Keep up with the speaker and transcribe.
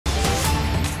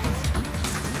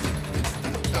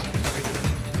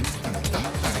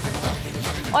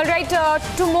All right,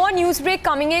 to more news break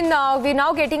coming in. We're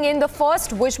now getting in the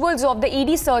first visuals of the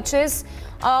ED searches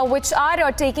which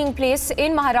are taking place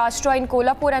in Maharashtra, in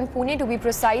Kolhapur and Pune to be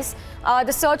precise.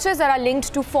 The searches that are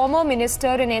linked to former minister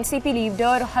and NCP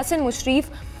leader Hasan Mushrif.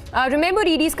 Remember,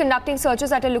 ED is conducting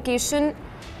searches at a location.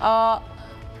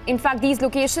 In fact, these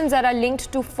locations that are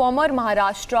linked to former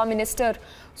Maharashtra minister.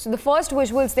 So the first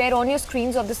visuals there on your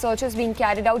screens of the searches being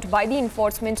carried out by the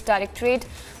Enforcement Directorate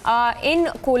in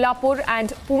Kolhapur and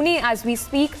Pune as we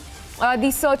speak.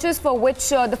 These searches for which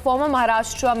the former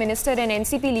Maharashtra minister and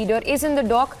NCP leader is in the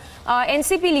dock.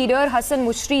 NCP leader Hasan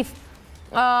Mushrif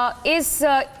is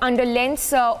under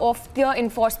lens of the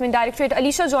Enforcement Directorate.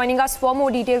 Alisha joining us for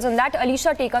more details on that.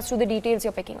 Alisha, take us through the details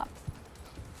you're picking up.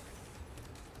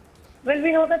 Well,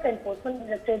 we know that the Enforcement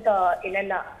Directorate in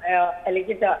an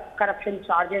alleged corruption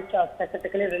charges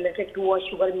specifically related to a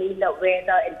sugar mill where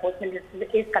the Enforcement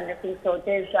Directorate is conducting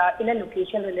searches in a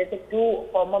location related to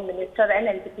former minister and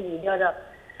NCP leader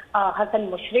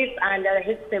Hasan Mushrif, and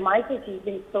his premises is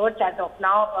being searched as of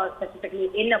now,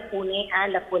 specifically in Pune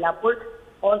and Kolhapur.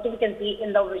 Also, we can see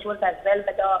in the visuals as well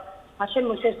that Hasan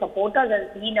Mushrif supporters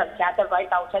have been gathered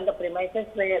right outside the premises,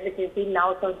 which is being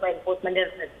now searched by Enforcement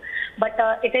Directorate. But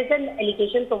it is an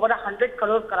allegation over 100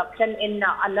 crore corruption in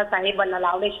Anna Sahib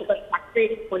Nalawde Sugar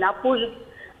Factory in Kolhapur,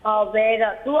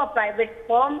 where through a private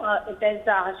firm, it is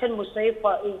Hasan Mushrif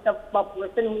is the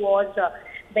person who was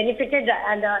benefited,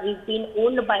 and he's been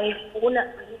owned by his own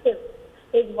relatives,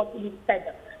 is what he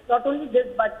said. Not only this,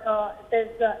 but it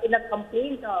is in a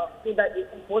complaint to the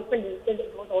Enforcement Directorate,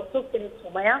 it was also Kirit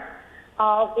Somaya,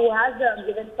 who has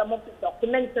given some of the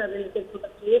documents related to the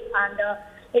case, and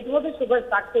it was a sugar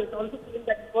factory. It also claimed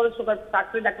that it was a sugar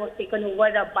factory that was taken over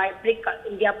by Brick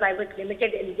India Private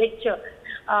Limited, in which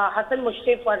Hasan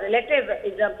Mushrif, a relative,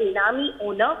 is a Benami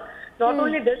owner. Not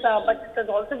only this, but it has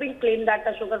also been claimed that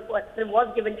the sugar factory was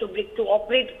given to Brick to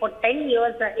operate for 10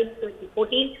 years in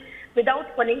 2014 without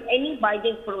following any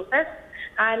binding process.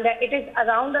 And it is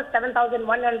around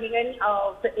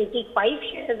 7,185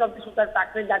 shares of the sugar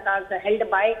factory that are held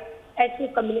by SU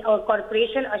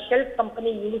Corporation, a shelf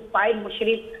company used by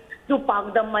Mushrif to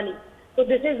park the money. So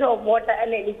this is what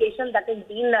an allegation that is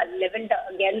being leveled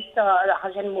against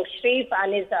Hasan Mushrif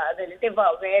and his relative,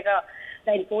 where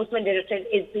the Enforcement Directorate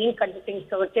is being conducting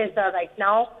searches right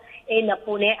now in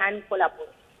Pune and Kolhapur.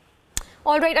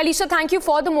 All right, Alisha, thank you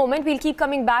for the moment. We'll keep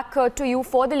coming back to you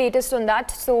for the latest on that.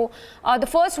 So, the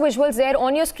first visuals there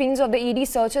on your screens of the ED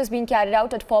searches being carried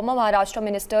out at former Maharashtra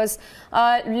ministers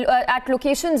at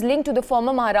locations linked to the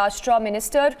former Maharashtra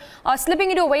minister. Slipping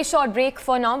into a very short break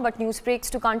for now, but news breaks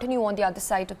to continue on the other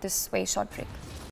side of this very short break.